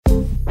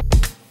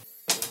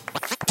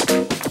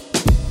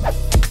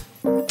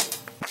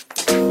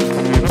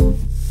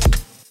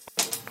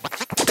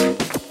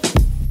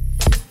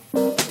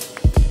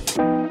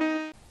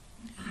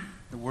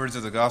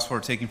of the gospel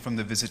are taken from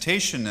the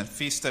Visitation, a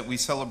feast that we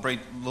celebrate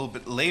a little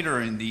bit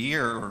later in the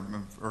year, or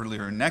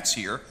earlier next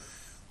year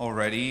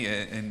already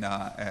in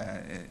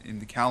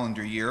the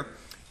calendar year.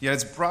 Yet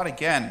it's brought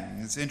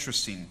again. It's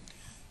interesting.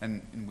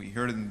 And we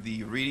heard in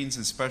the readings,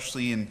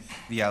 especially in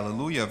the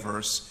Alleluia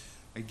verse,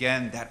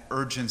 again, that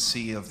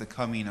urgency of the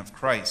coming of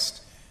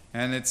Christ.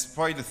 And it's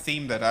probably the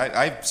theme that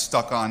I've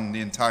stuck on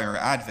the entire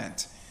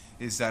Advent,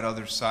 is that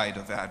other side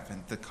of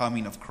Advent, the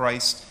coming of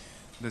Christ,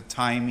 the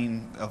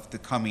timing of the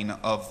coming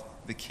of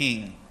the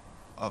King,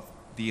 of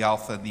the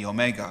Alpha and the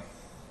Omega,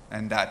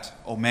 and that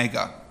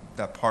Omega,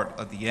 that part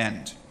of the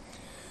end.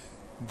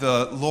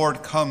 The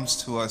Lord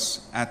comes to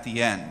us at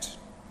the end,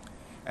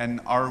 and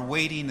our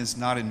waiting is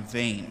not in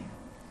vain.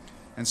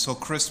 And so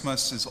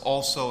Christmas is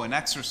also an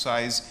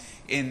exercise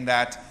in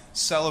that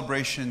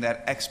celebration,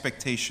 that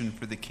expectation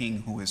for the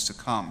King who is to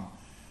come,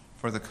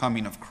 for the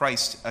coming of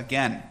Christ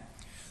again.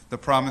 The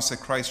promise that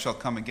Christ shall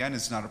come again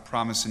is not a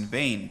promise in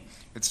vain.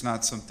 It's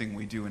not something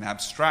we do in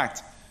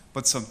abstract,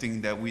 but something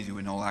that we do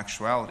in all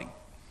actuality.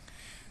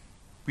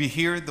 We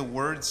hear the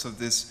words of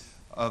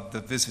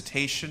the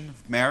visitation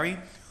of Mary,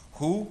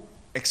 who,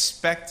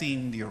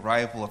 expecting the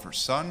arrival of her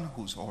son,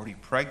 who's already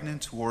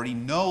pregnant, who already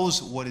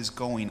knows what is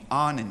going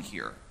on in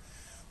here,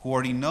 who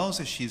already knows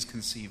that she is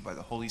conceived by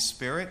the Holy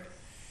Spirit,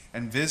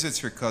 and visits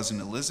her cousin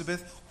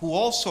Elizabeth, who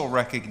also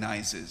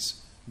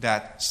recognizes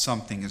that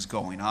something is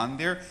going on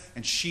there,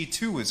 and she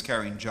too is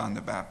carrying John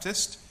the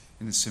Baptist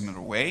in a similar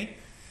way.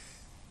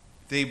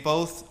 They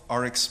both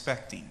are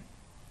expecting,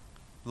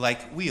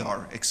 like we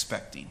are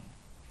expecting,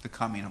 the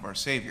coming of our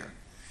Savior.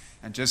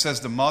 And just as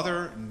the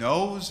mother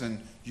knows,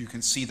 and you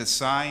can see the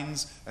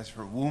signs as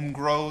her womb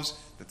grows,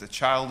 that the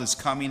child is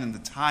coming and the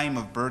time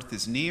of birth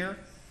is near,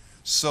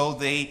 so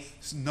they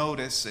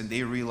notice and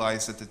they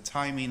realize that the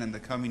timing and the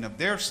coming of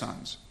their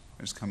sons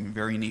is coming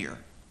very near.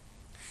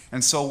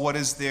 And so what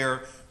is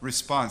their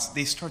response?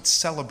 They start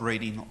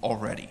celebrating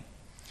already.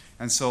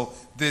 And so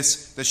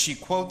this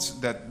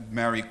that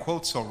Mary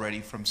quotes already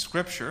from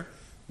Scripture,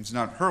 it's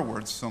not her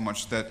words so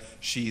much that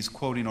she's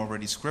quoting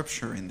already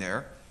Scripture in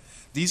there.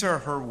 These are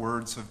her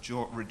words of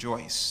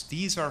rejoice.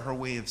 These are her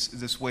way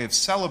of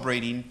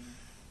celebrating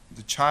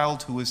the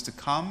child who is to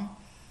come,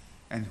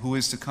 and who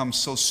is to come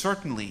so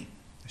certainly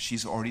that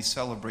she's already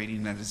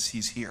celebrating that as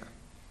he's here.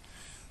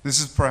 This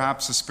is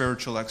perhaps a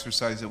spiritual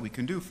exercise that we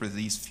can do for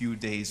these few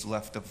days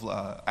left of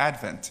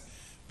Advent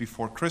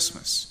before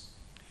Christmas.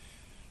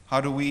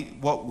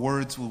 What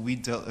words will we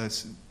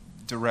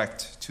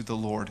direct to the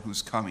Lord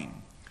who's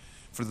coming?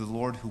 For the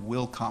Lord who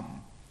will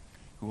come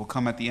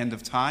at the end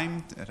of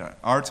time, at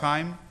our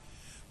time,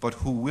 but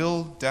who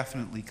will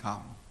definitely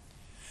come.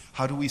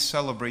 How do we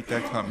celebrate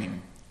that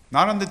coming?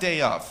 Not on the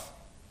day of,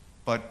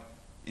 but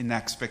in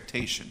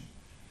expectation.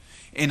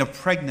 In a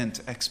pregnant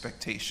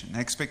expectation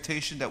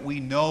that we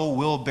know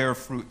will bear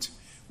fruit,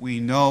 we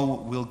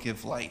know will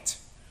give light.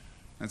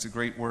 That's a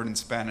great word in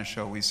Spanish.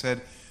 I always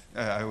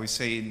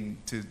say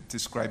to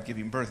describe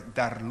giving birth,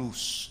 dar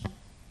luz.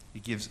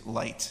 It gives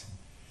light.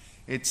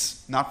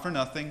 It's not for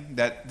nothing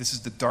that this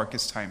is the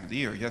darkest time of the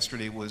year.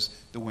 Yesterday was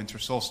the winter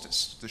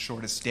solstice, the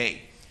shortest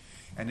day.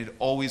 And it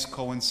always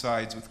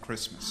coincides with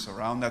Christmas,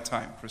 around that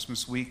time.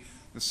 Christmas week,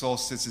 the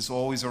solstice is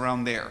always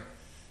around there.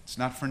 It's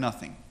not for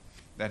nothing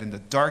that in the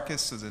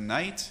darkest of the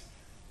night,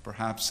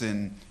 perhaps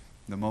in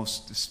the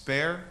most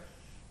despair,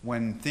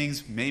 when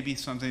things maybe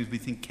sometimes we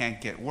think can't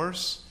get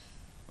worse,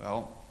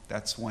 well,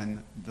 that's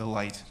when the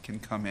light can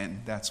come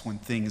in. That's when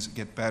things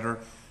get better,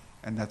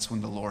 and that's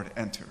when the Lord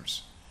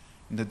enters.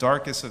 In the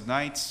darkest of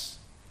nights,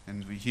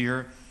 and we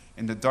hear,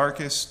 in the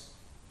darkest,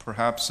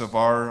 perhaps, of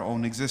our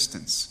own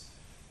existence,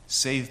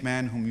 save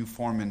man whom you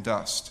form in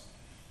dust.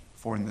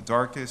 For in the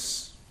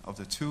darkest of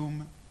the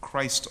tomb,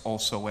 Christ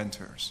also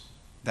enters.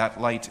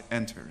 That light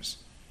enters,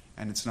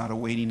 and it's not a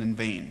waiting in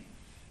vain.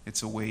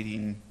 It's a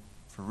waiting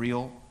for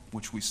real,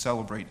 which we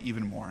celebrate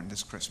even more in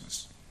this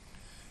Christmas.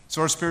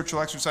 So our spiritual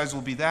exercise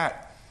will be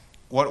that.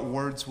 What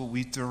words will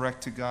we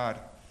direct to God?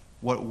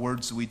 What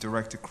words do we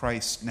direct to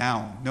Christ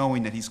now,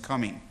 knowing that he's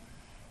coming,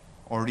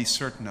 already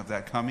certain of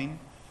that coming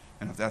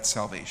and of that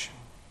salvation?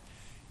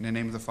 In the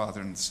name of the Father,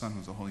 and the Son,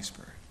 and of the Holy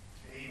Spirit.